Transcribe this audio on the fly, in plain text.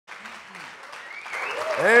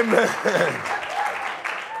Amen.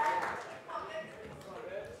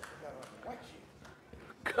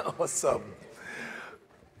 What's up?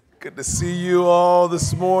 Good to see you all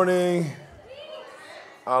this morning.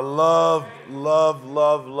 I love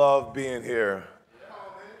being here.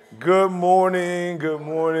 Good morning, good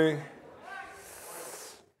morning.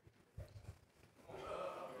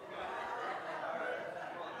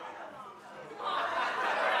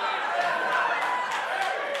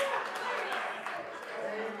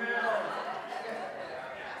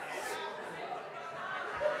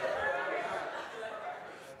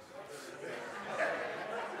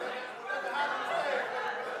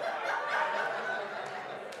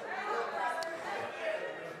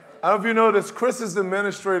 I don't know if you know this, Chris is the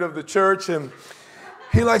administrator of the church, and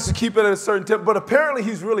he likes to keep it at a certain tip, but apparently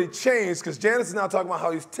he's really changed because Janice is now talking about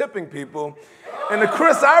how he's tipping people, and the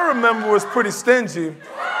Chris I remember was pretty stingy.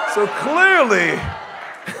 So clearly,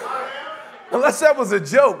 unless that was a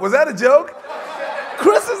joke. Was that a joke?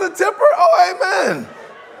 Chris is a tipper? Oh, amen.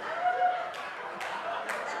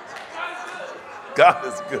 God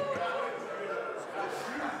is good.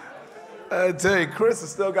 I tell you, Chris has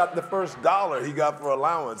still got the first $1 he got for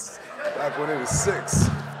allowance back when he was 6.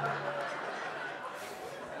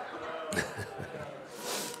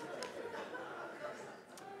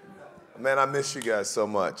 Man, I miss you guys so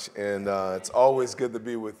much, and it's always good to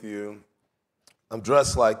be with you. I'm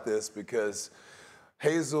dressed like this because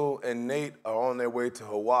Hazel and Nate are on their way to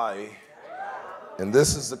Hawaii, and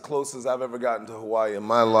this is the closest I've ever gotten to Hawaii in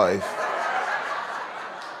my life.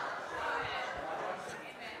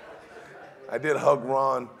 I did hug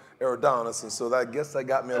Ron Adonis, and so I guess that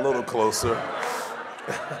got me a little closer.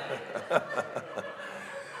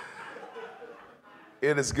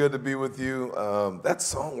 It is good to be with you. That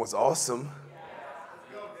song was awesome.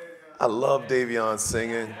 I love Davion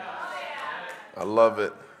singing. I love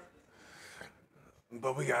it.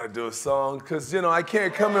 But we got to do a song because, I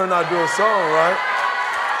can't come here and not do a song, right?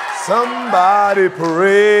 Somebody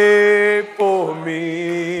pray for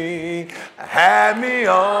me. Had me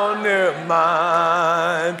on their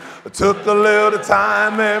mind. Took a little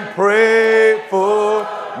time and prayed for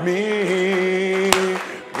me.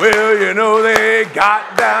 Well, they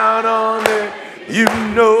got down on it. You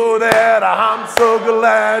know that I'm so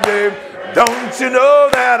glad they, don't you know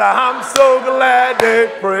that I'm so glad they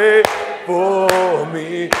prayed for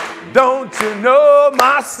me. Don't you know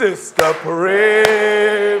my sister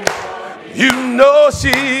prayed? You know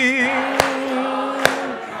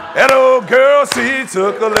that old girl, she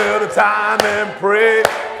took a little time and prayed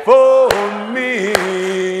for me.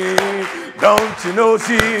 Don't you know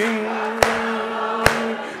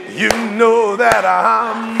you know that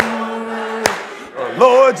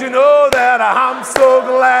Lord, you know that I'm so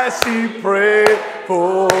glad she prayed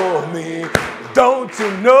for me. Don't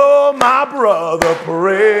you know my brother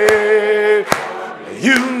prayed?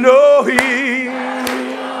 You know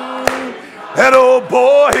that old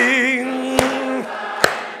boy,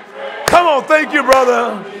 come on, thank you,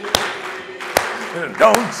 brother.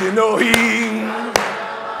 Don't you know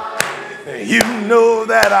you know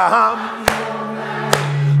that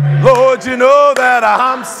Lord, you know that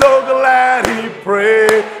I'm so glad he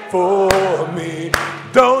prayed for me.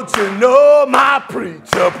 Don't you know my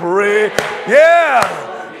preacher prayed? Yeah,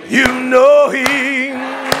 you know he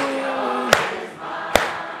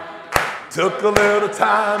took a little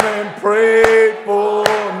time and prayed for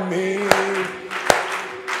me.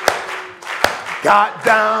 Got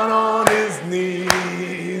down on his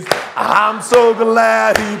knees. I'm so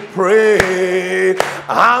glad he prayed.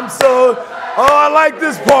 Oh, I like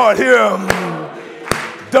this part here.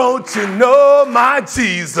 Don't you know my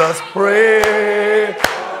Jesus prayed?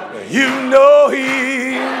 You know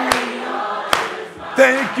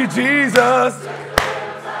thank you, Jesus.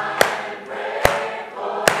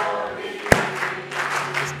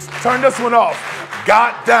 Turn this one off.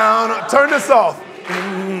 Got down, turn this off.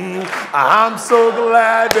 I'm so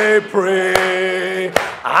glad they prayed.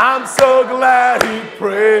 I'm so glad he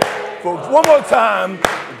prayed. Folks, one more time.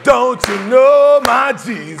 Don't you know my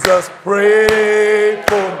Jesus prayed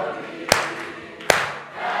for me?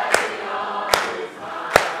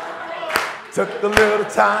 Took a little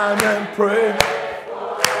time and prayed.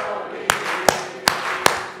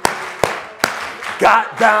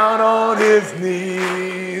 Got down on his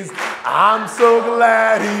knees. I'm so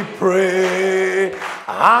glad he prayed.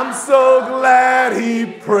 I'm so glad he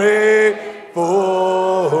prayed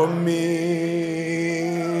for me.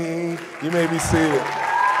 You may be seated.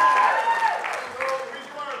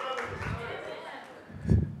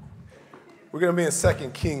 We're going to be in 2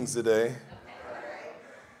 Kings today.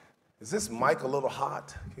 Is this mic a little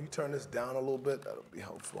hot? Can you turn this down a little bit? That'll be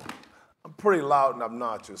helpful. I'm pretty loud and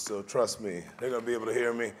obnoxious, so trust me, they're going to be able to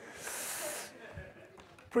hear me.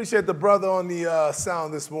 Appreciate the brother on the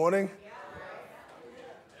sound this morning.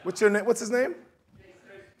 What's your name? What's his name?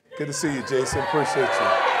 Good to see you, Jason. Appreciate you.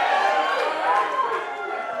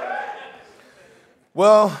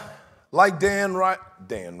 Well, like Dan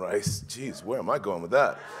Rice, geez, where am I going with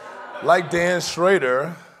that? Like Dan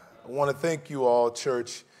Schrader, I want to thank you all,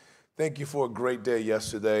 church. Thank you for a great day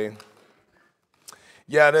yesterday.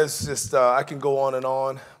 Yeah, there's just, I can go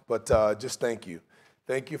on, but just thank you.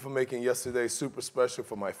 Thank you for making yesterday super special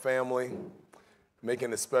for my family,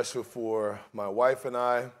 making it special for my wife and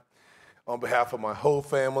I. On behalf of my whole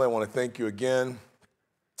family, I want to thank you again.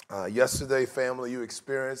 Yesterday, family, you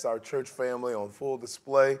experienced our church family on full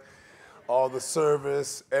display. All the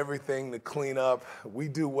service, everything to clean up. We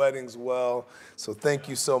do weddings well, so thank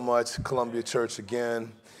you so much, Columbia Church,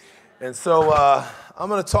 again. And so I'm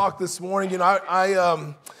going to talk this morning. You know,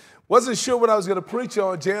 I wasn't sure what I was going to preach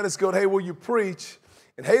on. Janice goes, hey, will you preach?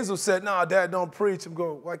 And Hazel said, no, Dad, don't preach. I'm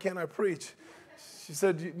going, why can't I preach? She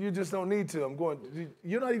said, you just don't need to. I'm going,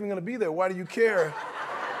 you're not even going to be there. Why do you care?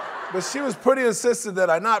 But she was pretty insistent that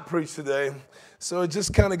I not preach today. So it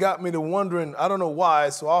just kind of got me to wondering, I don't know why,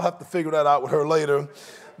 so I'll have to figure that out with her later.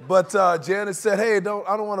 But Janice said, hey, I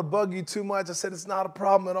don't want to bug you too much. I said, it's not a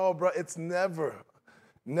problem at all, bro. It's never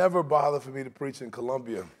bothered for me to preach in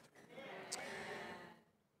Columbia.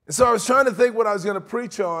 And so I was trying to think what I was going to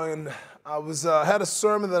preach on. I had a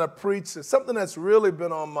sermon that I preached. It's something that's really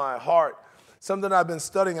been on my heart. Something I've been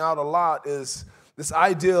studying out a lot is this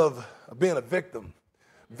idea of being a victim,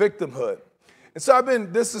 victimhood. And so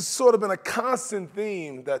this has sort of been a constant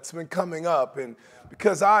theme that's been coming up. And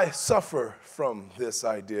because I suffer from this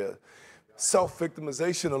idea,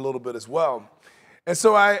 self-victimization a little bit as well. And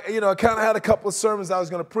so I kind of had a couple of sermons I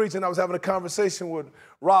was going to preach, and I was having a conversation with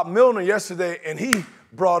Rob Milner yesterday, and he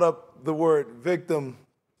brought up the word victim.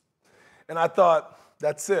 And I thought,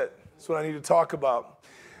 that's it. That's what I need to talk about.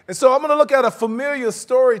 And so I'm going to look at a familiar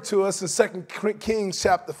story to us in 2 Kings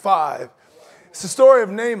chapter 5. It's the story of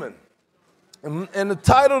Naaman. And the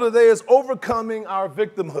title today is Overcoming Our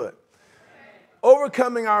Victimhood.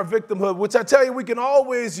 Overcoming our victimhood, which I tell you, we can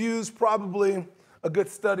always use probably a good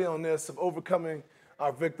study on this of overcoming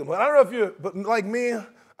our victimhood. I don't know if you're, but like me,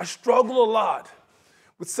 I struggle a lot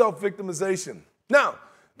with self-victimization. Now,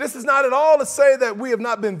 this is not at all to say that we have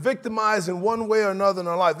not been victimized in one way or another in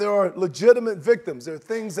our life. There are legitimate victims. There are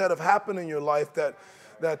things that have happened in your life that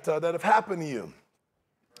have happened to you.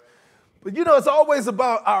 But you know, it's always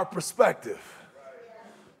about our perspective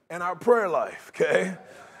and our prayer life, okay?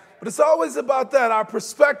 But it's always about that, our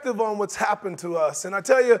perspective on what's happened to us. And I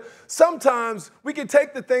tell you, sometimes we can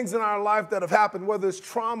take the things in our life that have happened, whether it's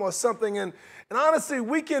trauma or something, and honestly,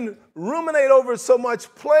 we can ruminate over it so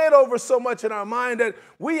much, play it over so much in our mind that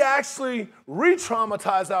we actually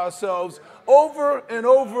re-traumatize ourselves over and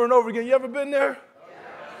over and over again. You ever been there?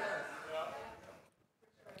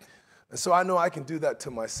 And so I know I can do that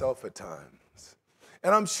to myself at times.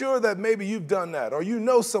 And I'm sure that maybe you've done that or you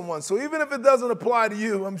know someone. So even if it doesn't apply to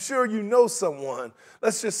you, I'm sure you know someone.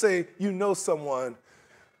 Let's just say you know someone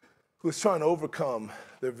who's trying to overcome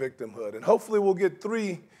their victimhood. And hopefully we'll get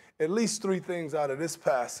at least three things out of this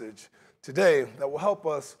passage today that will help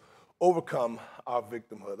us overcome our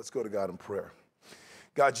victimhood. Let's go to God in prayer.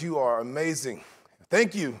 God, you are amazing.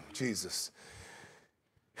 Thank you, Jesus,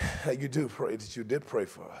 that you did pray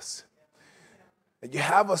for us. And you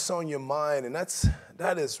have us on your mind, and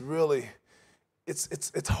that is really,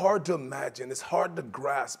 it's hard to imagine. It's hard to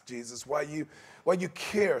grasp, Jesus, why you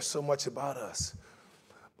care so much about us.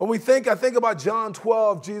 When I think about John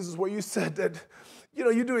 12, Jesus, where you said that,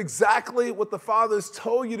 you do exactly what the Father has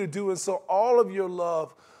told you to do, and so all of your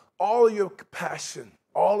love, all of your compassion,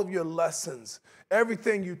 all of your lessons,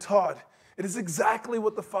 everything you taught, it is exactly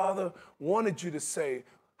what the Father wanted you to say,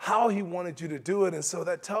 how he wanted you to do it, and so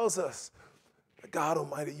that tells us God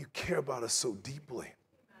Almighty, you care about us so deeply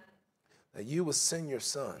that you will send your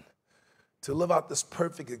Son to live out this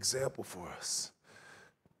perfect example for us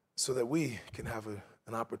so that we can have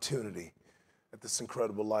an opportunity at this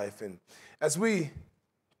incredible life. And as we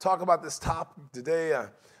talk about this topic today,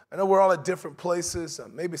 I know we're all at different places.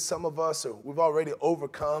 Maybe some of us, we've already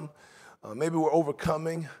overcome. Maybe we're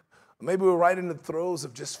overcoming. Maybe we're right in the throes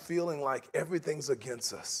of just feeling like everything's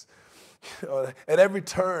against us. At every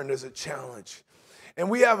turn, there's a challenge. And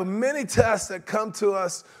we have many tests that come to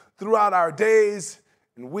us throughout our days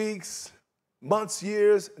and weeks, months,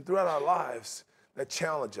 years, and throughout our lives that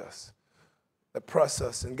challenge us, that press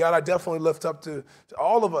us. And God, I definitely lift up to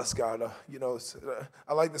all of us, God.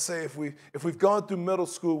 I like to say if we've gone through middle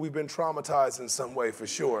school, we've been traumatized in some way for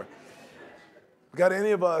sure. God,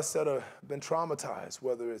 any of us that have been traumatized,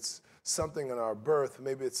 whether it's something in our birth,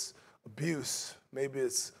 maybe it's abuse, maybe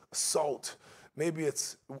it's assault, maybe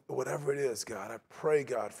it's whatever it is, God. I pray,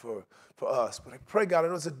 God, for us. But I pray, God, I know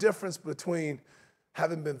there's a difference between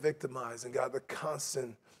having been victimized and, God, the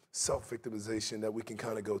constant self-victimization that we can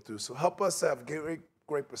kind of go through. So help us have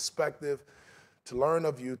great perspective to learn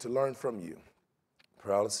of you, to learn from you.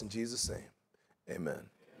 Pray all this in Jesus' name. Amen. Amen.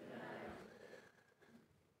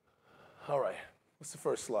 All right. What's the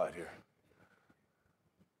first slide here?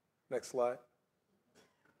 Next slide.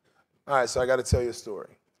 All right, so I got to tell you a story.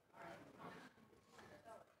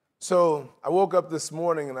 So I woke up this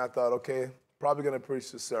morning and I thought, okay, probably going to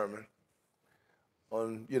preach this sermon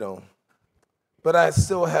on, but I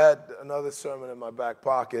still had another sermon in my back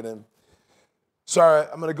pocket. And so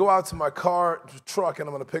I'm going to go out to my truck, and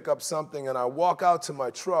I'm going to pick up something. And I walk out to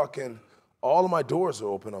my truck, and all of my doors are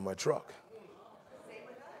open on my truck. Same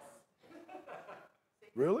with us.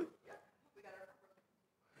 Really?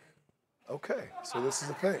 Okay, so this is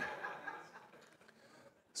the thing.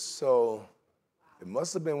 So it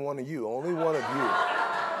must have been one of you, only one of you.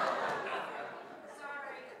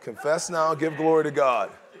 Confess now, give glory to God.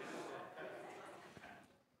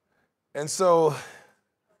 And so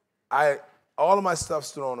all of my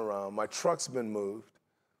stuff's thrown around. My truck's been moved.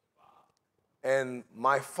 And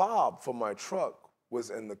my fob for my truck was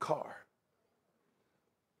in the car.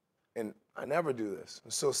 And I never do this.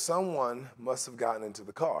 So someone must have gotten into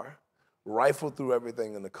the car, rifled through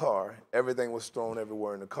everything in the car. Everything was thrown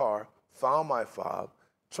everywhere in the car. Found my fob,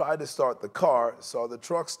 tried to start the car, saw the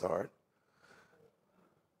truck start,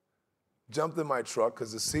 jumped in my truck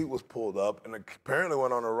because the seat was pulled up, and apparently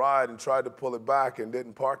went on a ride and tried to pull it back and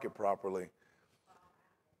didn't park it properly.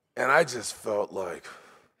 And I just felt like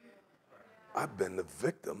I've been the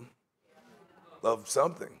victim of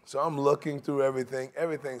something. So I'm looking through everything.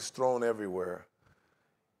 Everything's thrown everywhere.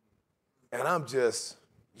 And I'm just,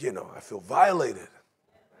 I feel violated.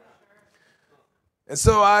 And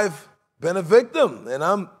so I've been a victim, and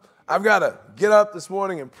I've got to get up this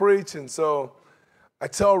morning and preach. And so I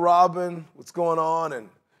tell Robin what's going on, and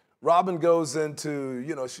Robin goes into,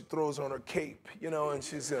 she throws on her cape, and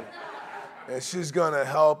she's gonna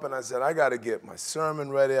help. And I said, I got to get my sermon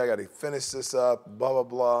ready. I got to finish this up, blah, blah,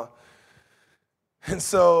 blah. And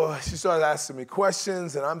so she started asking me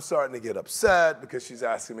questions, and I'm starting to get upset because she's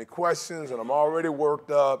asking me questions, and I'm already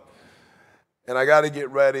worked up, and I got to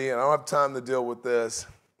get ready, and I don't have time to deal with this.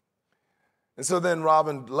 And so then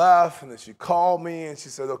Robin left, and then she called me, and she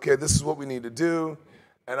said, okay, this is what we need to do.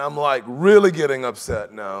 And I'm like really getting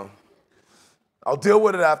upset now. I'll deal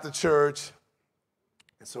with it after church.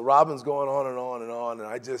 And so Robin's going on and on and on, and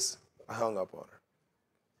I hung up on her.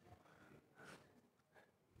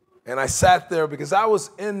 And I sat there because I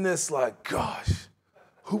was in this like, gosh,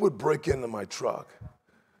 who would break into my truck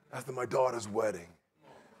after my daughter's wedding?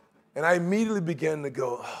 And I immediately began to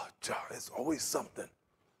go, oh, John, it's always something.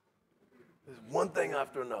 There's one thing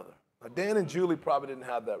after another. Now, Dan and Julie probably didn't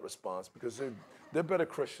have that response because they're better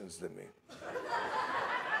Christians than me.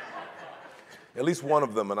 At least one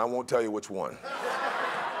of them, and I won't tell you which one.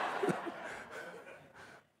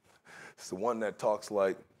 It's the one that talks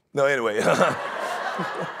like, no, anyway.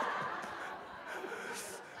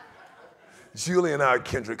 Julie and I are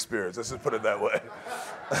kindred spirits, let's just put it that way.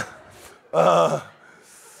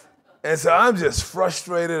 And so I'm just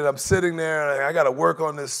frustrated. I'm sitting there, and I got to work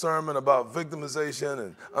on this sermon about victimization,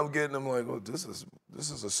 and I'm like, well, this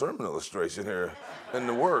is a sermon illustration here in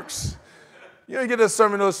the works. You get a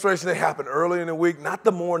sermon illustration that happened early in the week, not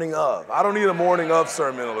the morning of. I don't need a morning of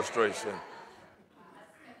sermon illustration.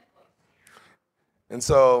 And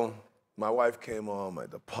so my wife came home. I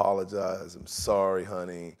apologized. I'm sorry,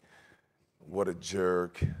 honey. What a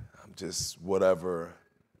jerk. I'm just whatever.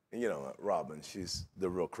 And Robin, she's the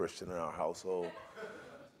real Christian in our household.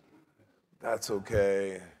 That's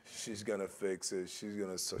okay. She's going to fix it.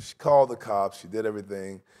 So she called the cops. She did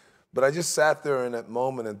everything. But I just sat there in that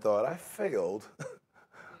moment and thought, I failed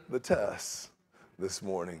the test this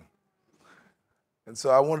morning. And so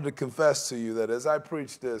I wanted to confess to you that as I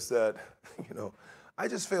preach this, that, I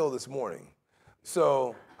just failed this morning.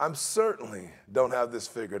 So I'm certainly don't have this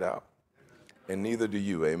figured out. And neither do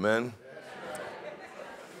you, amen?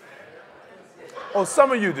 Oh,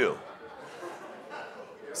 some of you do.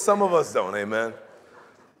 Some of us don't, amen?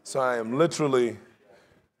 So I am literally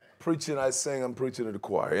preaching, I'm preaching to the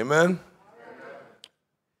choir, amen?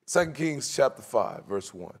 2 Kings chapter 5,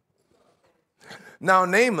 verse 1. Now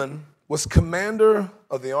Naaman was commander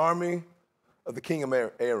of the army of the king of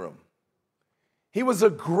Aram. He was a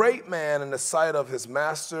great man in the sight of his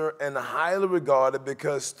master and highly regarded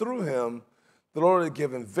because through him the Lord had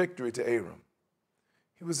given victory to Aram.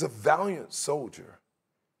 He was a valiant soldier,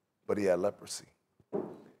 but he had leprosy.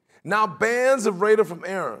 Now bands of raiders from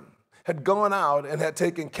Aram had gone out and had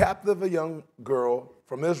taken captive a young girl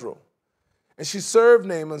from Israel. And she served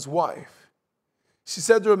Naaman's wife. She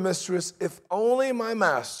said to her mistress, "If only my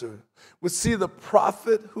master would see the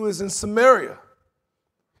prophet who is in Samaria,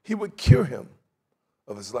 he would cure him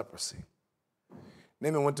of his leprosy."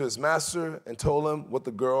 Naaman went to his master and told him what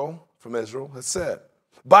the girl from Israel had said.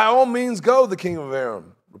 "By all means go," the king of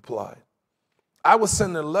Aram replied. "I will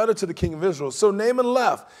send a letter to the king of Israel." So Naaman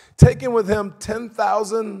left, taking with him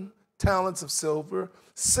 10,000 talents of silver,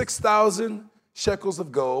 6,000 shekels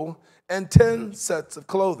of gold, and 10 sets of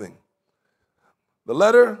clothing. The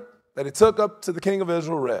letter that he took up to the king of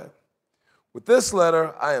Israel read, "With this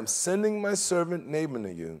letter I am sending my servant Naaman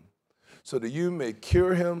to you, so that you may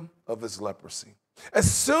cure him of his leprosy."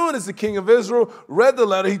 As soon as the king of Israel read the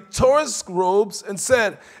letter, he tore his robes and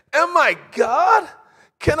said, "Am I God?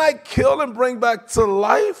 Can I kill and bring back to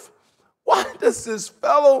life? Why does this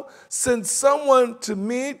fellow send someone to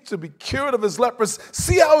me to be cured of his leprosy?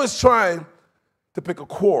 See how he's trying to pick a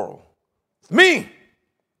quarrel with me."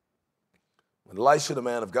 When Elisha, the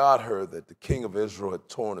man of God, heard that the king of Israel had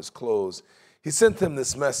torn his clothes, he sent him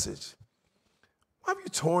this message: "Why have you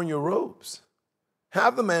torn your robes?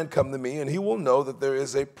 Have the man come to me, and he will know that there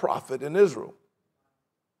is a prophet in Israel."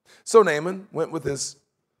 So Naaman went with his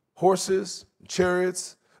horses and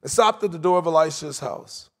chariots and stopped at the door of Elisha's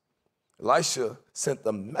house. Elisha sent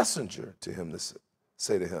a messenger to him to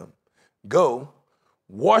say to him, "Go,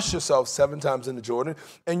 wash yourself 7 times in the Jordan,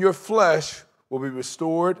 and your flesh will be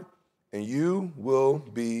restored, and you will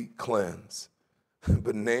be cleansed."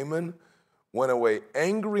 But Naaman went away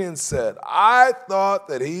angry and said, "I thought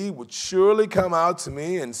that he would surely come out to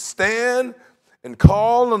me and stand and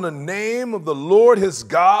call on the name of the Lord his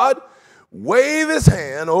God, wave his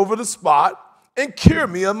hand over the spot, and cure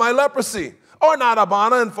me of my leprosy. Are not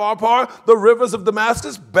Abana and Pharpar, the rivers of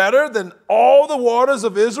Damascus, better than all the waters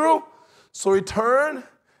of Israel?" So he turned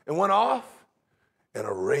and went off in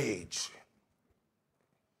a rage.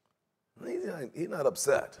 He's not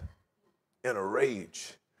upset, in a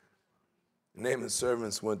rage. Naaman's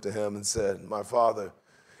servants went to him and said, "My father,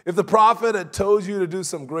 if the prophet had told you to do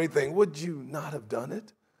some great thing, would you not have done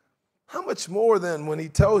it? How much more then when he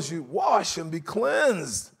tells you, 'Wash and be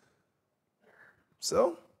cleansed'?"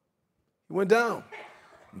 So he went down,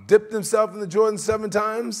 dipped himself in the Jordan 7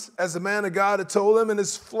 times, as the man of God had told him, and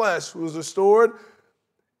his flesh was restored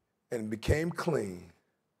and became clean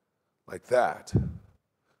like that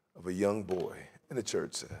of a young boy. And the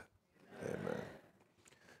church said, Amen.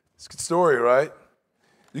 It's a good story, right?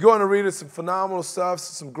 You're going to read some phenomenal stuff,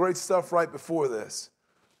 some great stuff right before this.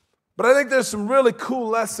 But I think there's some really cool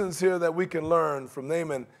lessons here that we can learn from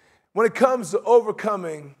Naaman when it comes to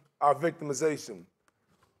overcoming our victimization.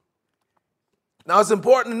 Now, it's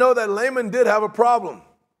important to know that Naaman did have a problem.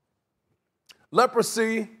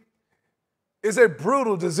 Leprosy is a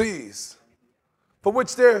brutal disease for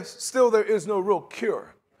which there is no real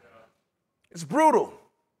cure. It's brutal.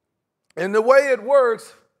 And the way it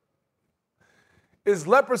works is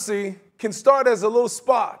leprosy can start as a little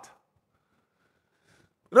spot.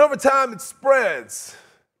 And over time, it spreads.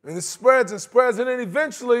 And it spreads and spreads. And then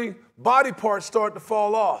eventually, body parts start to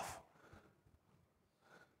fall off.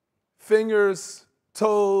 Fingers,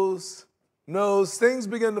 toes, nose, things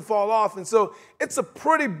begin to fall off. And so it's a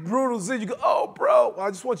pretty brutal disease. You go, "Oh, bro."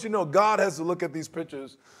 I just want you to know God has to look at these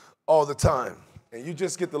pictures all the time. And you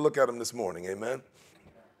just get to look at them this morning. Amen.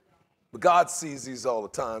 But God sees these all the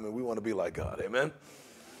time, and we want to be like God. Amen.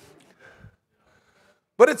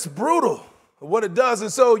 But it's brutal what it does.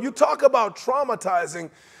 And so you talk about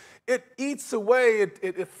traumatizing. It eats away.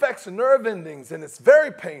 It affects nerve endings, and it's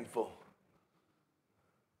very painful.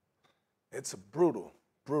 It's a brutal,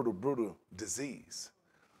 brutal, brutal disease.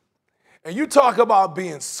 And you talk about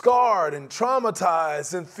being scarred and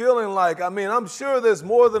traumatized and feeling like, I'm sure there's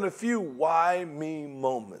more than a few why me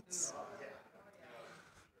moments.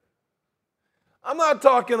 I'm not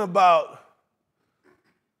talking about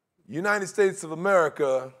United States of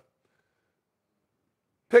America,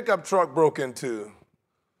 pickup truck broke into,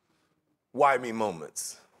 why me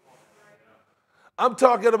moments. I'm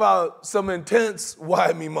talking about some intense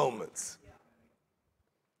why me moments.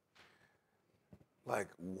 Like,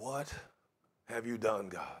 what have you done,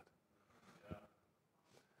 God?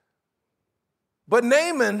 But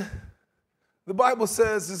Naaman, the Bible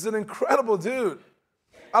says, is an incredible dude.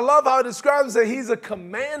 I love how it describes that he's a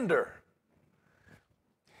commander.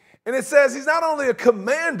 And it says he's not only a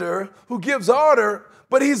commander who gives order,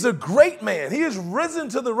 but he's a great man. He has risen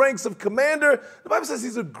to the ranks of commander. The Bible says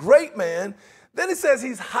he's a great man Then he says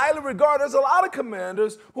he's highly regarded. There's a lot of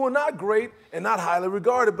commanders who are not great and not highly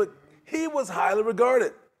regarded, but he was highly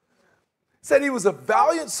regarded. Said he was a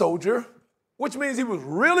valiant soldier, which means he was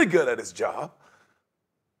really good at his job.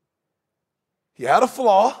 He had a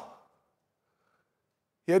flaw.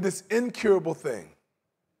 He had this incurable thing.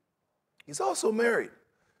 He's also married.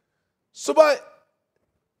 So by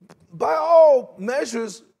all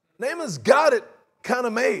measures, Naaman's got it kind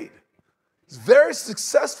of made. He's very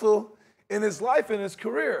successful in his life and his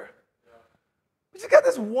career. But he's got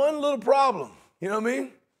this one little problem, you know what I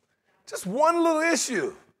mean? Just one little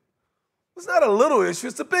issue. It's not a little issue,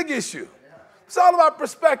 it's a big issue. It's all about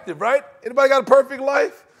perspective, right? Anybody got a perfect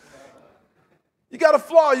life? You got a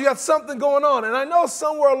flaw, you got something going on. And I know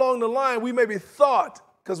somewhere along the line we maybe thought,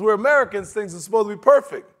 because we're Americans, things are supposed to be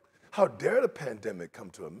perfect. How dare the pandemic come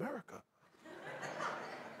to America?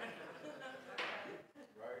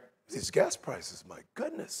 These gas prices, my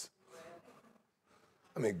goodness.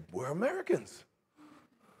 I mean, we're Americans.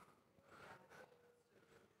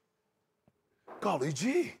 Golly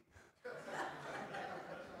gee.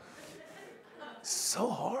 It's so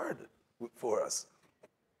hard for us.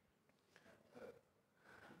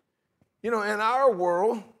 You know, in our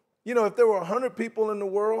world, you know, if there were 100 people in the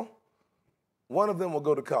world, one of them will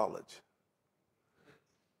go to college.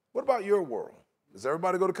 What about your world? Does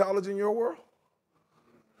everybody go to college in your world?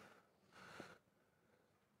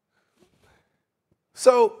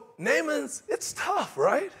 So Naaman's, it's tough,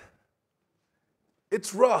 right?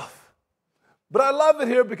 It's rough. But I love it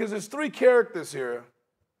here because there's three characters here.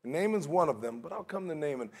 Naaman's one of them, but I'll come to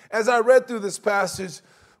Naaman. As I read through this passage,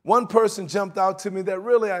 one person jumped out to me that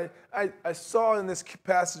really I saw in this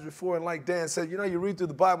passage before, and like Dan said, you know, you read through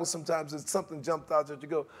the Bible sometimes and something jumped out that you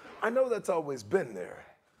go, I know that's always been there.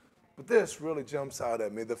 But this really jumps out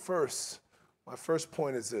at me. My first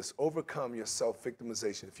point is this: overcome your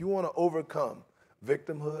self-victimization. If you want to overcome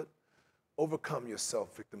victimhood, overcome your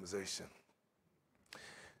self-victimization.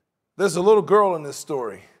 There's a little girl in this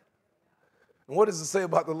story. And what does it say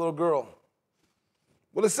about the little girl?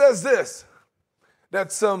 Well, it says this,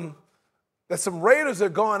 that some raiders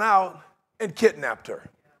had gone out and kidnapped her.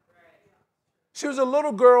 She was a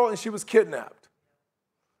little girl and she was kidnapped.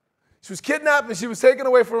 She was kidnapped and she was taken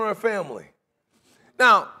away from her family.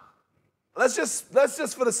 Now, let's just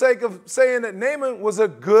for the sake of saying that Naaman was a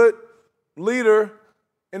good leader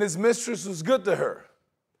and his mistress was good to her.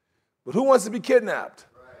 But who wants to be kidnapped?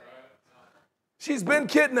 She's been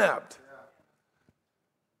kidnapped.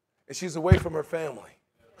 And she's away from her family.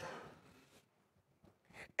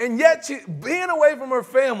 And yet, being away from her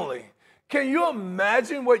family, can you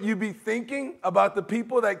imagine what you'd be thinking about the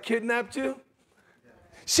people that kidnapped you?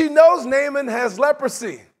 She knows Naaman has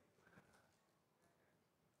leprosy.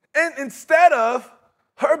 And instead of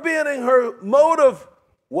her being in her mode of,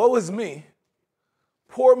 woe is me,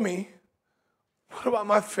 poor me, what about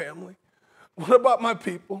my family? What about my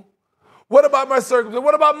people? What about my circumstances?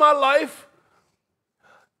 What about my life?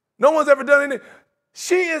 No one's ever done anything.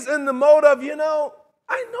 She is in the mode of, you know,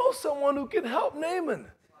 I know someone who can help Naaman.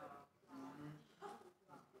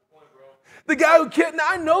 The guy who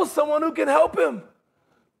kidnapped, I know someone who can help him.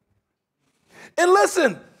 And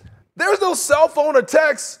listen, there's no cell phone or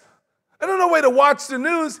text. I don't know way to watch the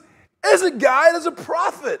news. There's a guy, there's a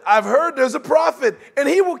prophet. I've heard there's a prophet, and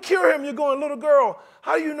he will cure him. You're going, little girl,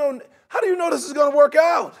 how do you know this is going to work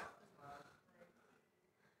out?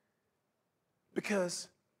 Because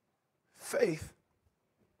faith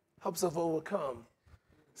helps us overcome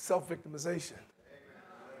self-victimization.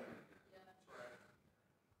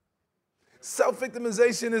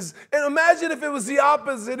 Self-victimization is, and imagine if it was the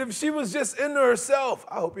opposite, if she was just into herself.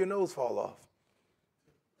 I hope your nose fall off.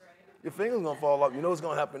 Your finger's going to fall off. You know what's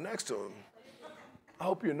going to happen next to him. I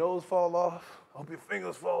hope your nose fall off. I hope your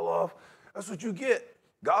fingers fall off. That's what you get.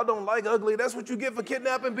 God don't like ugly. That's what you get for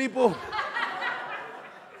kidnapping people.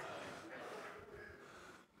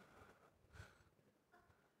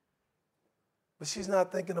 But she's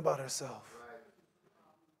not thinking about herself.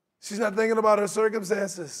 She's not thinking about her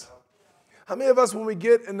circumstances. How many of us, when we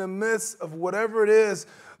get in the midst of whatever it is,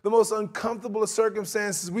 the most uncomfortable of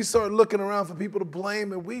circumstances, we start looking around for people to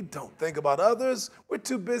blame, and we don't think about others. We're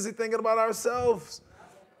too busy thinking about ourselves.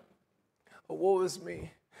 Oh, woe is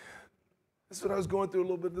me. That's what I was going through a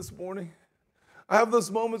little bit this morning. I have those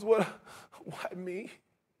moments where, why me?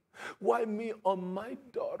 Why me on my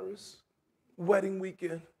daughter's wedding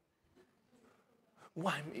weekend?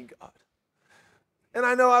 Why me, God? And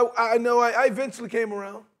I know I eventually came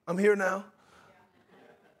around. I'm here now.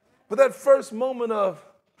 But that first moment of,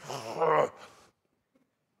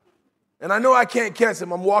 and I know I can't catch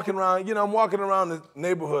him. I'm walking around the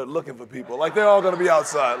neighborhood looking for people. Like they're all going to be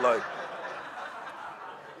outside. Like,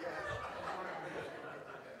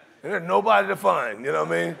 And there's nobody to find, you know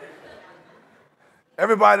what I mean?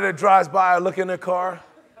 Everybody that drives by, I look in their car,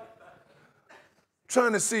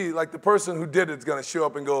 trying to see, like the person who did it is going to show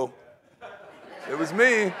up and go, it was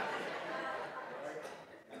me.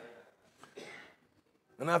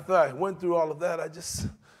 And after I went through all of that, I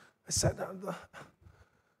sat down. I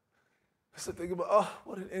started thinking about, oh,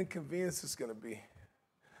 what an inconvenience it's going to be.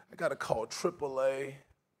 I got to call AAA, and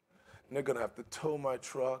they're going to have to tow my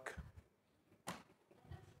truck.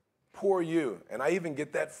 Poor you. And I even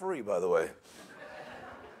get that free, by the way.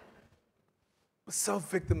 But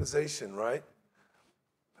self-victimization, right?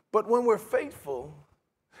 But when we're faithful,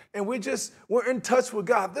 and we're in touch with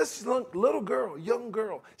God, this little girl, young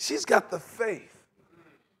girl, she's got the faith.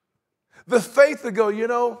 The faith to go, you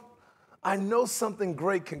know, I know something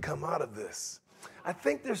great can come out of this. I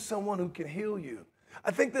think there's someone who can heal you.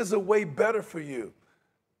 I think there's a way better for you.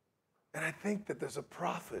 And I think that there's a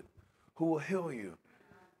prophet who will heal you.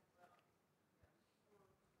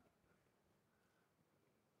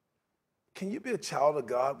 Can you be a child of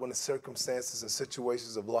God when the circumstances and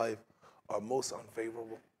situations of life are most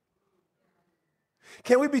unfavorable?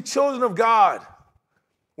 Can we be children of God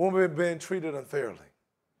when we're being treated unfairly?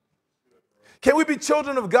 Can we be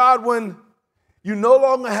children of God when you no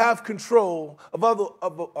longer have control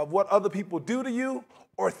of what other people do to you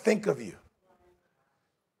or think of you?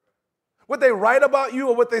 What they write about you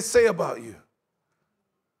or what they say about you?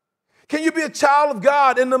 Can you be a child of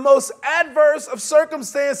God in the most adverse of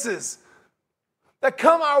circumstances that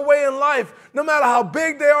come our way in life, no matter how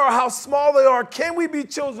big they are or how small they are? Can we be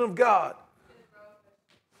children of God?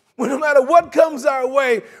 Well, no matter what comes our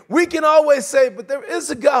way, we can always say, but there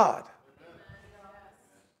is a God.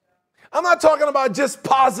 I'm not talking about just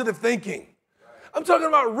positive thinking. I'm talking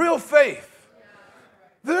about real faith.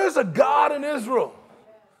 There's a God in Israel.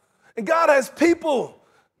 And God has people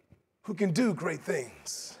who can do great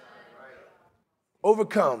things.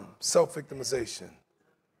 Overcome self-victimization.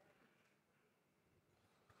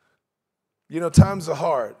 You know, times are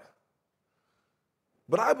hard.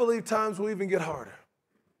 But I believe times will even get harder.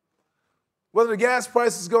 Whether the gas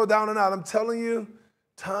prices go down or not, I'm telling you,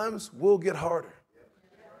 times will get harder.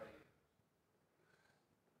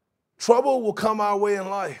 Trouble will come our way in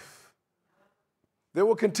life. There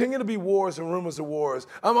will continue to be wars and rumors of wars.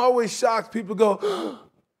 I'm always shocked. People go,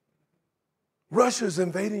 Russia's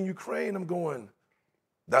invading Ukraine. I'm going,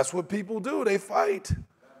 that's what people do. They fight.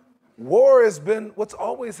 War has been what's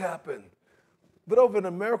always happened. But over in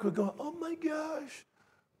America, we go, oh my gosh,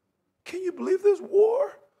 can you believe there's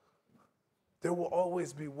war? There will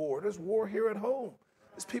always be war. There's war here at home.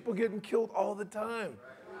 There's people getting killed all the time.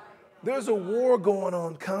 There's a war going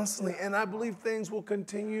on constantly, and I believe things will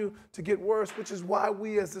continue to get worse, which is why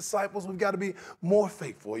we as disciples, we've got to be more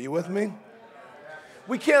faithful. Are you with me?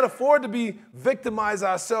 We can't afford to be victimized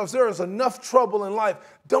ourselves. There is enough trouble in life.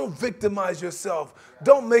 Don't victimize yourself.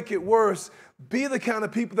 Don't make it worse. Be the kind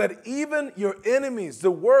of people that even your enemies, the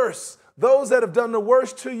worst, those that have done the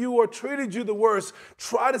worst to you or treated you the worst,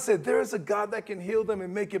 try to say, there's a God that can heal them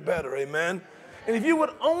and make it better. Amen? And if you would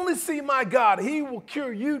only see my God, he will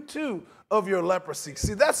cure you too of your leprosy.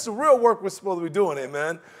 See, that's the real work we're supposed to be doing,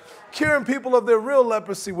 amen? Curing people of their real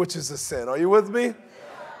leprosy, which is a sin. Are you with me?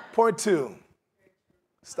 Point 2,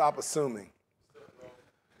 stop assuming.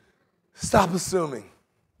 Stop assuming.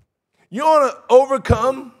 You want to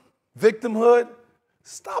overcome victimhood?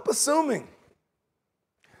 Stop assuming.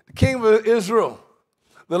 The king of Israel,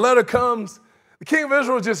 the letter comes, the king of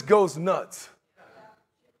Israel just goes nuts.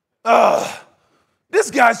 This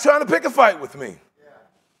guy's trying to pick a fight with me.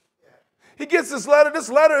 He gets this letter. This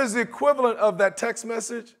letter is the equivalent of that text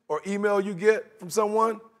message or email you get from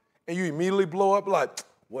someone, and you immediately blow up like,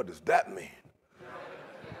 what does that mean?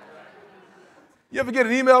 You ever get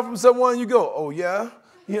an email from someone, you go, oh, yeah?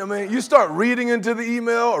 You know what I mean? You start reading into the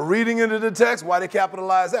email or reading into the text. Why they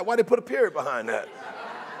capitalize that? Why they put a period behind that?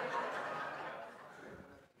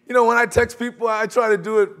 You know, when I text people, I try to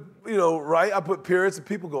do it, you know, right. I put periods, and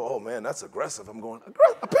people go, oh, man, that's aggressive. I'm going, a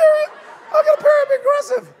period? How can a period be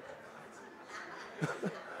aggressive?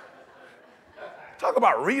 Talk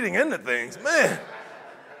about reading into things, man.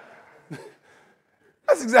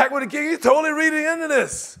 That's exactly what the king, he's totally reading into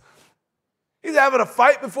this. He's having a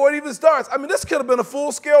fight before it even starts. I mean, this could have been a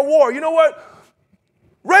full-scale war. You know what?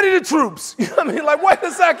 Ready the troops. You know what I mean? Like, wait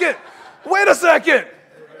a second. Wait a second.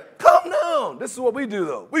 Calm down. This is what we do,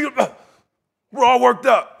 though. We're all worked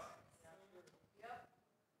up.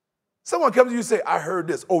 Someone comes to you and say, I heard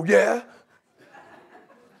this. Oh, yeah?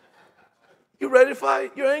 You ready to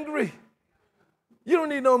fight? You're angry. You don't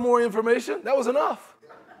need no more information. That was enough.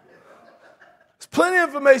 There's plenty of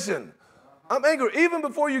information. I'm angry. Even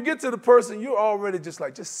before you get to the person, you're already just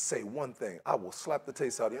like, just say one thing. I will slap the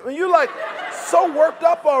taste out of you. And you're like so worked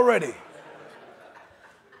up already.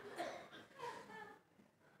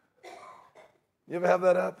 You ever have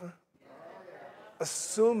that happen?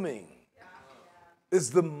 Assuming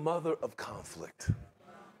is the mother of conflict.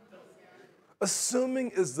 Assuming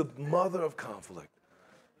is the mother of conflict.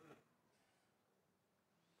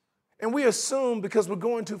 And we assume because we're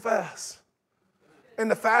going too fast. And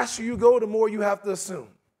the faster you go, the more you have to assume.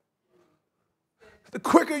 The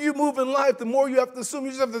quicker you move in life, the more you have to assume.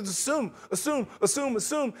 You just have to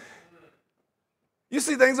assume. You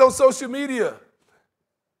see things on social media.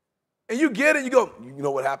 And you get it, you go, you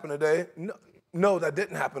know what happened today? No, that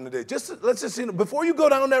didn't happen today. Let's just see, before you go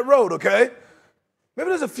down that road, okay? Maybe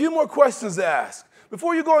there's a few more questions to ask.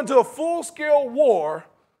 Before you go into a full-scale war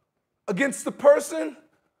against the person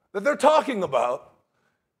that they're talking about,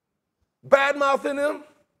 bad-mouthing them,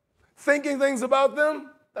 thinking things about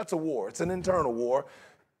them, that's a war. It's an internal war.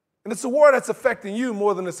 And it's a war that's affecting you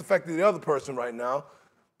more than it's affecting the other person right now.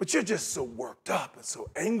 But you're just so worked up and so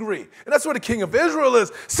angry. And that's where the king of Israel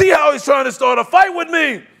is. See how he's trying to start a fight with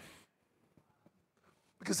me.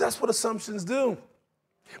 Because that's what assumptions do.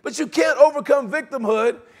 But you can't overcome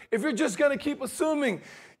victimhood if you're just going to keep assuming.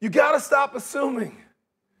 You got to stop assuming.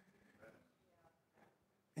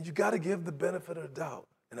 And you got to give the benefit of the doubt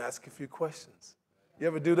and ask a few questions. You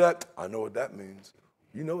ever do that? I know what that means.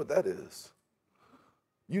 You know what that is.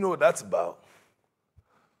 You know what that's about.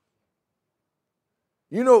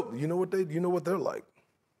 You know what they're like.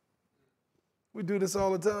 We do this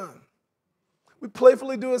all the time. We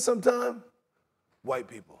playfully do it sometimes. White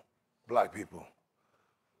people, black people.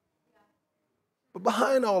 But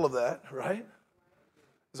behind all of that, right,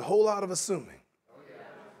 there's a whole lot of assuming.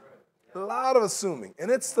 A lot of assuming.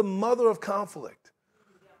 And it's the mother of conflict.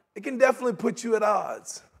 It can definitely put you at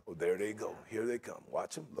odds. Oh, there they go. Here they come.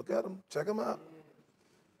 Watch them. Look at them. Check them out.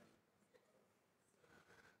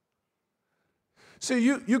 So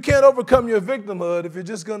you can't overcome your victimhood if you're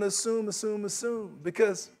just going to assume,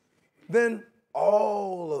 because then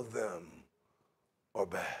all of them are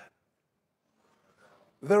bad.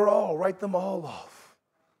 Write them all off,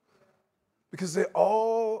 because they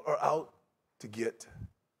all are out to get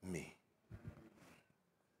me.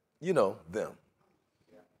 You know, them,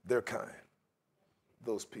 their kind,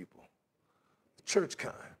 those people, church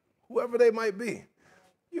kind, whoever they might be.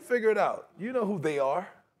 You figure it out. You know who they are.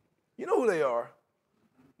 You know who they are.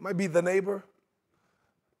 Might be the neighbor,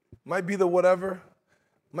 might be the whatever,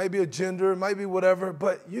 might be a gender, might be whatever,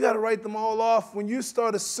 but you got to write them all off. When you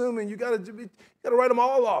start assuming, you got to write them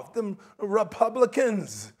all off. Them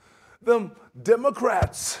Republicans, them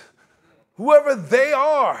Democrats, whoever they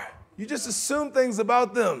are, you just assume things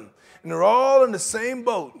about them, and they're all in the same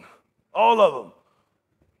boat, all of them.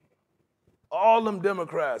 All them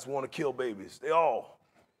Democrats want to kill babies. They all,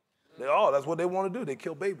 that's what they want to do. They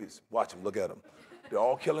kill babies. Watch them, look at them. They're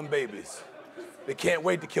all killing babies. They can't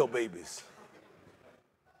wait to kill babies.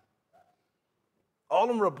 All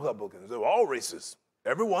them Republicans, they're all racist.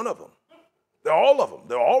 Every one of them. They're all of them.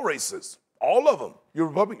 They're all racist. All of them. You're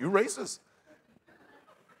Republican, you're racist.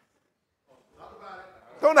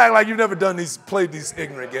 Don't act like you've never played these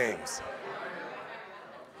ignorant games.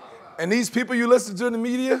 And these people you listen to in the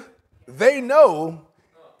media, they know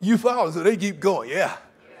you follow, so they keep going. Yeah.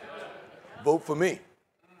 Vote for me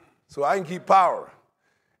so I can keep power.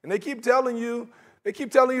 And they keep telling you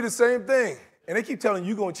the same thing. And they keep telling you,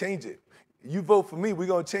 you're going to change it. You vote for me, we're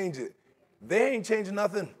going to change it. They ain't changing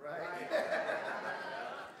nothing. Right.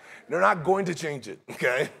 They're not going to change it,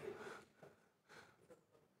 okay?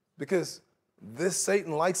 Because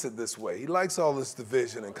Satan likes it this way. He likes all this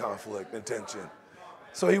division and conflict and tension.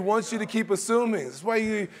 So he wants you to keep assuming. That's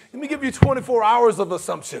why let me give you 24 hours of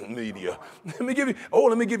assumption media. Let me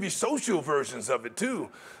give you social versions of it too.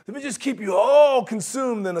 Let me just keep you all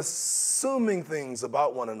consumed in assuming things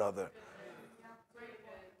about one another.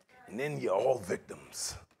 And then you're all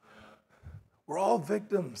victims. We're all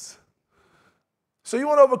victims. So you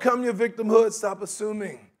want to overcome your victimhood, stop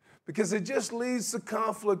assuming. Because it just leads to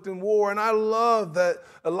conflict and war. And I love that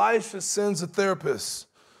Elisha sends a therapist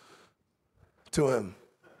to him.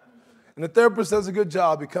 And the therapist does a good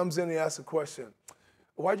job. He comes in and he asks a question.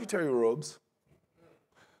 Why'd you tear your robes?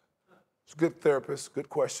 It's a good therapist, good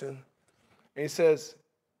question. And he says,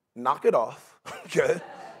 knock it off, okay?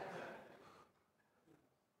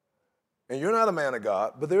 And you're not a man of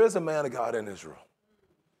God, but there is a man of God in Israel.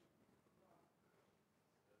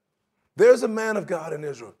 There's a man of God in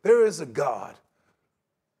Israel. There is a God.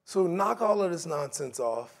 So knock all of this nonsense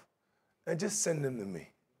off and just send him to me.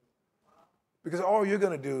 Because all you're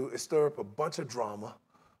going to do is stir up a bunch of drama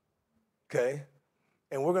okay?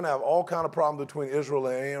 And we're going to have all kind of problems between Israel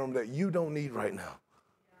and Aram that you don't need right now.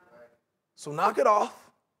 So knock it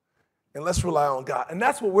off, and let's rely on God. And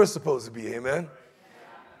that's what we're supposed to be, amen?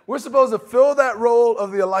 We're supposed to fill that role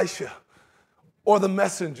of the Elisha or the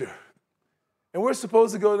messenger. And we're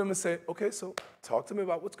supposed to go to them and say, okay, so talk to me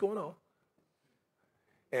about what's going on.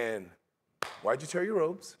 And why'd you tear your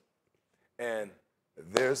robes? And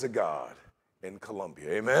there's a God in Colombia,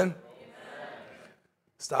 amen?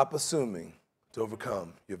 Stop assuming to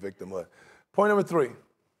overcome your victimhood. Point number 3.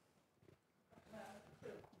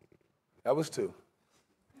 That was 2.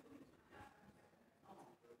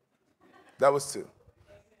 That was 2.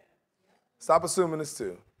 Stop assuming it's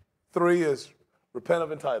 2. 3 is repent of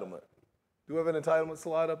entitlement. Do we have an entitlement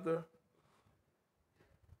slide up there?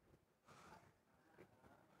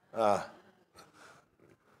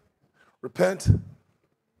 Repent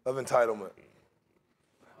of entitlement.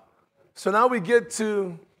 So now we get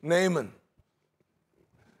to Naaman.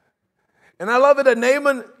 And I love it that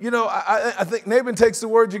Naaman, I think Naaman takes the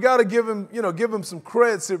word. You got to give him some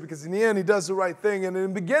credits here, because in the end he does the right thing. And in the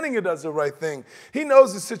beginning he does the right thing. He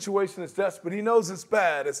knows the situation is desperate. He knows it's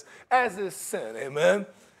bad. It's as is sin. Amen.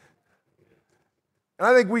 And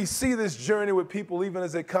I think we see this journey with people even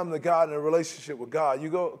as they come to God in a relationship with God. You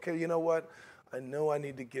go, okay, you know what? I know I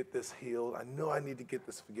need to get this healed. I know I need to get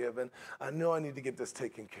this forgiven. I know I need to get this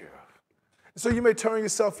taken care of. So you may turn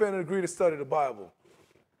yourself in and agree to study the Bible.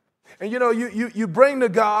 And you bring to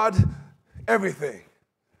God everything.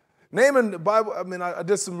 Naaman, the Bible, I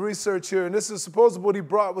did some research here, and this is supposedly what he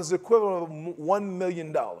brought was the equivalent of $1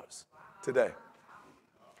 million today.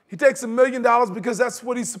 He takes $1 million because that's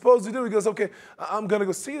what he's supposed to do. He goes, okay, I'm going to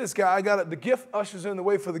go see this guy. The gift ushers in the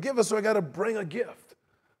way for the giver, so I got to bring a gift.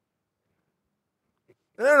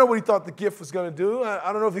 And I don't know what he thought the gift was going to do.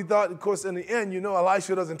 I don't know if he thought, of course, in the end,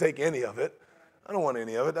 Elisha doesn't take any of it. I don't want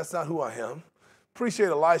any of it. That's not who I am. Appreciate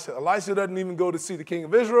Elisha. Elisha doesn't even go to see the king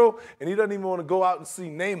of Israel, and he doesn't even want to go out and see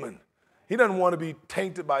Naaman. He doesn't want to be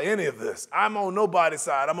tainted by any of this. I'm on nobody's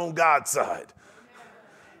side. I'm on God's side.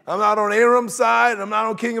 I'm not on Aram's side. I'm not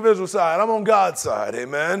on king of Israel's side. I'm on God's side.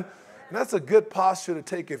 Amen. And that's a good posture to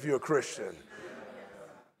take if you're a Christian.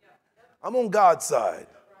 I'm on God's side.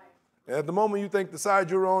 And at the moment you think the side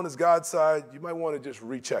you're on is God's side, you might want to just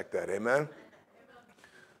recheck that. Amen.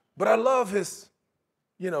 But I love his,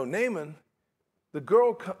 Naaman. The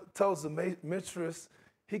girl tells the mistress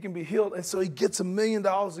he can be healed. And so he gets $1 million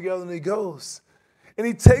together and he goes. And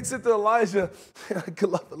he takes it to Elijah. I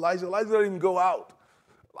love Elijah. Elijah doesn't even go out.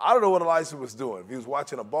 I don't know what Elisha was doing. If he was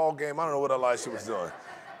watching a ball game, I don't know what Elisha was doing.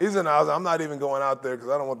 He's in the house. I'm not even going out there because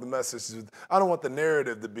I don't want the message. I don't want the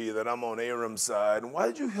narrative to be that I'm on Aram's side. And why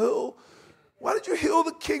did you heal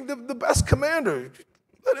the king, the best commander?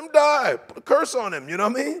 Let him die. Put a curse on him. You know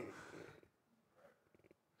what I mean?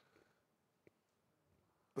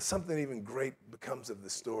 But something even great becomes of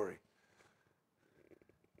this story.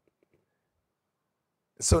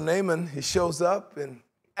 And so Naaman, he shows up, and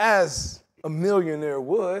as a millionaire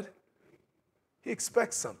would, he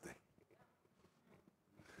expects something.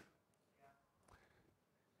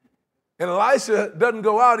 And Elisha doesn't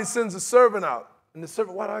go out, he sends a servant out. And the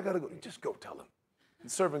servant, why do I got to go? Just go tell him. The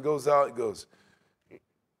servant goes out, he goes,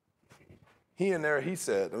 he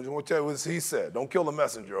said, I want to tell you what he said. Don't kill the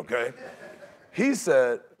messenger, okay? He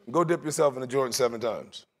said, go dip yourself in the Jordan 7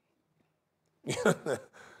 times.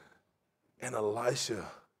 And Elisha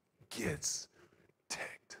gets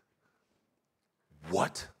ticked.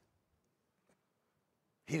 What?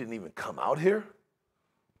 He didn't even come out here?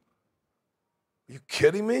 Are you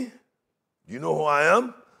kidding me? You know who I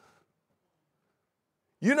am?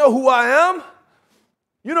 You know who I am?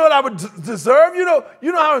 You know what I would deserve? You know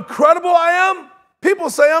how incredible I am? People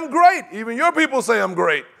say I'm great. Even your people say I'm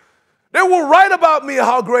great. They will write about me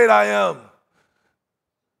how great I am.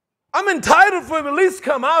 I'm entitled for him to at least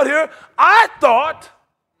come out here. I thought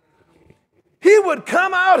he would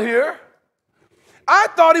come out here. I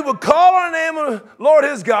thought he would call on the name of the Lord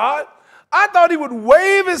his God. I thought he would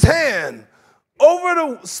wave his hand over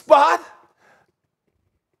the spot.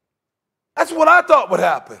 That's what I thought would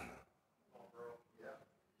happen.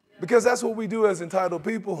 Because that's what we do as entitled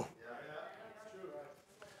people.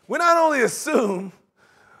 We not only assume,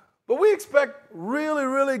 but we expect really,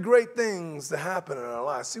 really great things to happen in our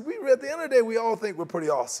lives. See, at the end of the day, we all think we're pretty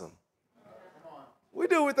awesome. We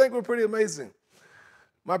do. We think we're pretty amazing.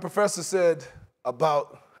 My professor said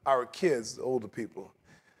about our kids, the older people,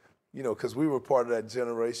 because we were part of that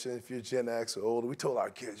generation. If you're Gen X or older, we told our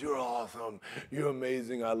kids, you're awesome, you're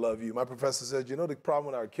amazing, I love you. My professor said, the problem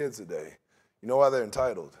with our kids today, you know why they're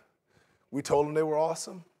entitled? We told them they were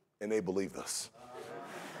awesome, and they believed us.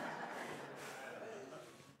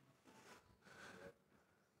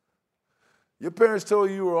 Your parents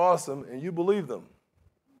told you were awesome, and you believe them.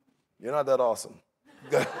 You're not that awesome.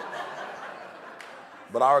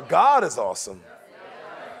 But our God is awesome.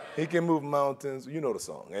 He can move mountains. You know the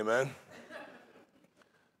song, amen?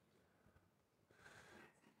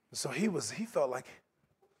 So he felt like,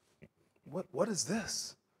 what is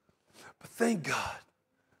this? But thank God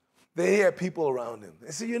that he had people around him.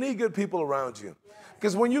 And see, you need good people around you.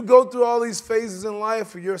 Because when you go through all these phases in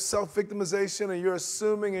life where you're self-victimization and you're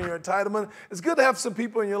assuming and your entitlement, it's good to have some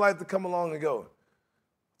people in your life to come along and go, what's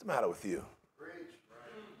the matter with you?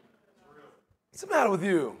 What's the matter with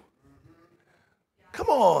you? Come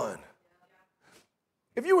on.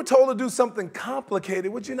 If you were told to do something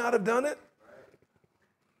complicated, would you not have done it?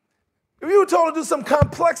 If you were told to do some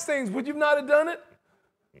complex things, would you not have done it?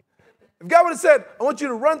 If God would have said, I want you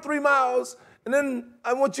to run 3 miles, and then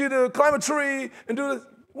I want you to climb a tree and do this,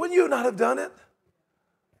 wouldn't you not have done it?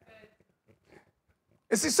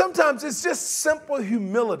 And see, sometimes it's just simple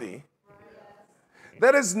humility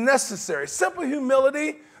that is necessary. Simple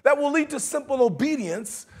humility that will lead to simple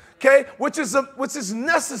obedience, okay, which is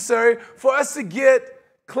necessary for us to get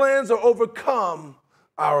cleansed or overcome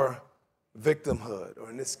our victimhood,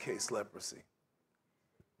 or in this case, leprosy.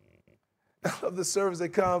 I love the service. They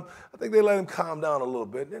come. I think they let him calm down a little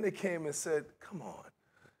bit. And then they came and said, come on.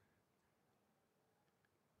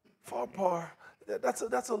 Farpar,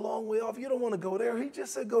 that's a long way off. You don't want to go there. He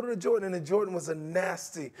just said go to the Jordan. And the Jordan was a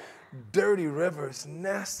nasty, dirty river. It's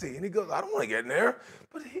nasty. And he goes, I don't want to get in there.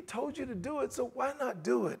 But he told you to do it, so why not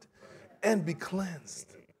do it and be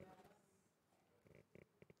cleansed?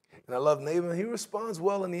 And I love Naaman. He responds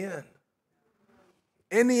well in the end.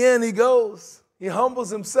 In the end, he goes. He humbles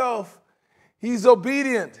himself. He's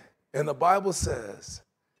obedient. And the Bible says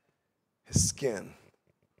his skin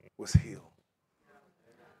was healed,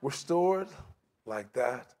 restored like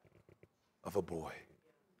that of a boy.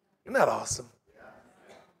 Isn't that awesome?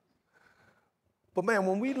 But man,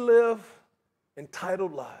 when we live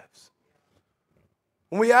entitled lives,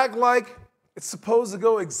 when we act like it's supposed to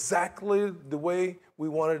go exactly the way we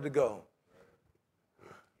want it to go,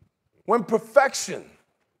 when perfection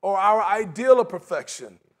or our ideal of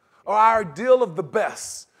perfection or our ideal of the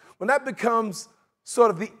best, when that becomes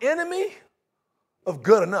sort of the enemy of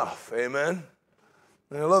good enough, amen?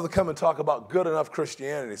 And I love to come and talk about good enough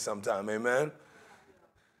Christianity sometime, amen?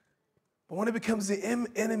 But when it becomes the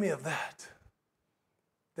enemy of that,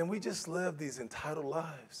 then we just live these entitled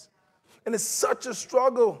lives. And it's such a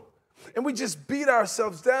struggle. And we just beat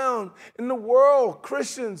ourselves down. In the world,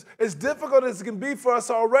 Christians, as difficult as it can be for us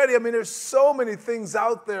already, I mean, there's so many things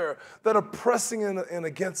out there that are pressing in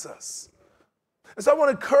against us. And so I want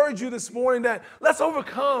to encourage you this morning that let's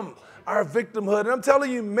overcome our victimhood. And I'm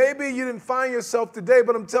telling you, maybe you didn't find yourself today,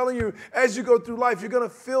 but I'm telling you, as you go through life, you're going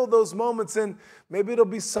to feel those moments, and maybe it'll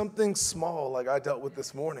be something small like I dealt with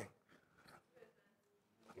this morning.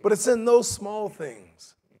 But it's in those small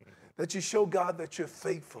things that you show God that you're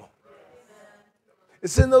faithful.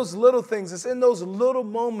 It's in those little things. It's in those little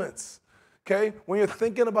moments, okay, when you're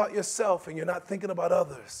thinking about yourself and you're not thinking about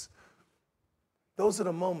others. Those are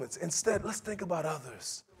the moments. Instead, let's think about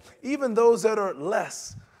others, even those that are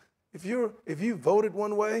less. If you voted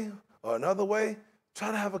one way or another way, try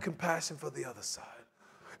to have a compassion for the other side.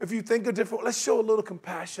 If you think a different, let's show a little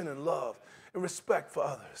compassion and love and respect for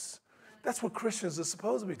others. That's what Christians are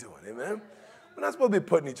supposed to be doing, amen? We're not supposed to be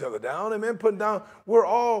putting each other down, amen? Putting down, we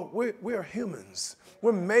are humans.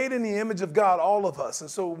 We're made in the image of God, all of us. And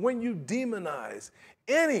so when you demonize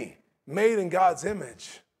any made in God's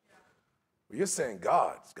image, well, you're saying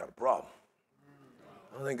God's got a problem.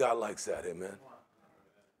 I don't think God likes that, amen?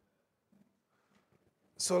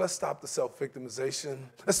 So let's stop the self-victimization.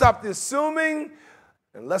 Let's stop the assuming,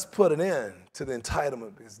 and let's put an end to the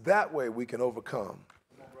entitlement, because that way we can overcome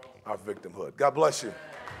our victimhood. God bless you.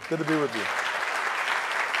 Good to be with you.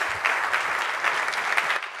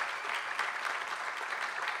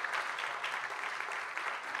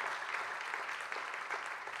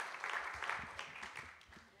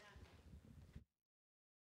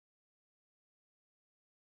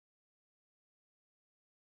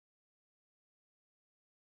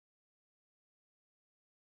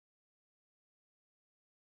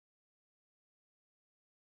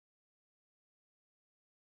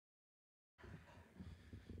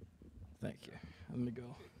 Thank you. Let me go.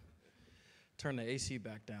 Turn the AC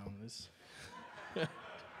back down.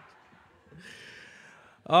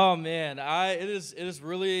 Oh man, it is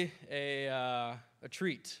really a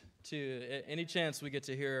treat to any chance we get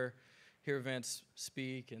to hear Vince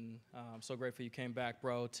speak, and I'm so grateful you came back,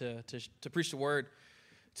 bro, to preach the word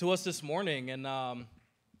to us this morning. And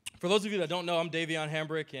for those of you that don't know, I'm Davion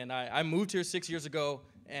Hambrick, and I moved here 6 years ago.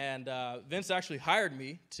 And Vince actually hired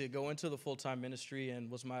me to go into the full-time ministry and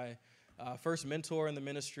was my first mentor in the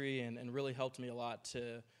ministry and really helped me a lot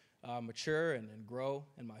to mature and grow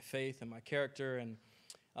in my faith and my character. And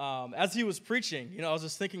as he was preaching, I was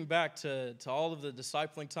just thinking back to all of the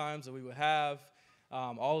discipling times that we would have,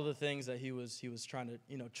 all of the things that he was trying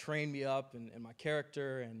to, train me up in my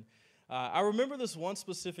character. And I remember this one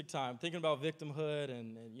specific time, thinking about victimhood,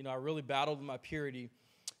 and I really battled with my purity.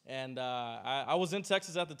 And I was in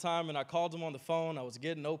Texas at the time, and I called him on the phone. I was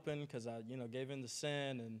getting open because I, gave in to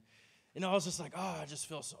sin. And, I was just like, I just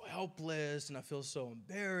feel so helpless, and I feel so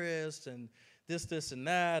embarrassed, and this, and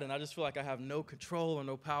that. And I just feel like I have no control or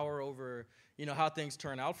no power over, how things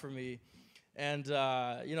turn out for me. And,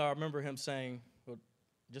 I remember him saying, well,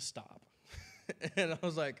 just stop. And I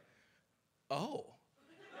was like, oh.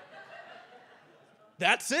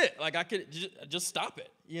 That's it. Like, I could just stop it.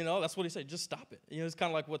 That's what he said. Just stop it. It's kind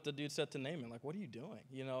of like what the dude said to Naaman. Like, what are you doing?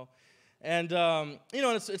 And,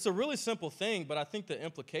 it's a really simple thing, but I think the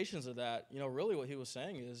implications of that, really what he was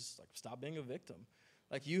saying is, like, stop being a victim.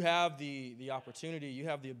 Like, you have the opportunity, you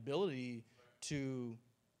have the ability to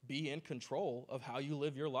be in control of how you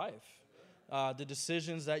live your life. The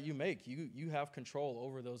decisions that you make, you have control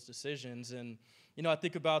over those decisions. And, I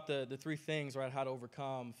think about the three things, right, how to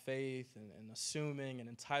overcome faith and assuming and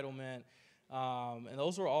entitlement. And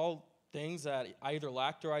those were all things that I either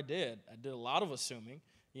lacked or I did. I did a lot of assuming.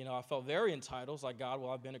 I felt very entitled. It's like, God,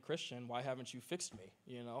 well, I've been a Christian. Why haven't you fixed me?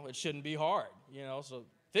 It shouldn't be hard, so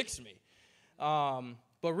fix me.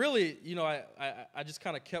 But really, I just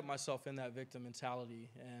kind of kept myself in that victim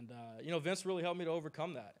mentality. And, Vince really helped me to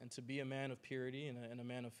overcome that and to be a man of purity and a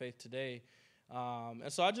man of faith today.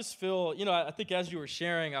 And so I just feel, I think as you were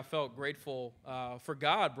sharing, I felt grateful for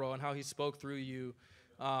God, bro, and how he spoke through you,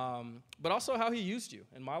 but also how he used you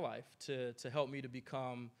in my life to help me to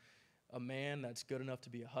become a man that's good enough to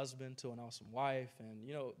be a husband to an awesome wife, and,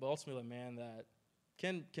 but ultimately a man that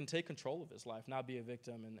can take control of his life, not be a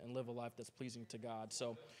victim, and live a life that's pleasing to God.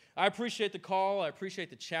 So I appreciate the call. I appreciate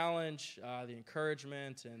the challenge, the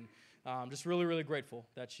encouragement, and I'm just really, really grateful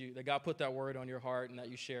that God put that word on your heart and that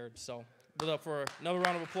you shared. So give it up for another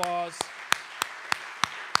round of applause.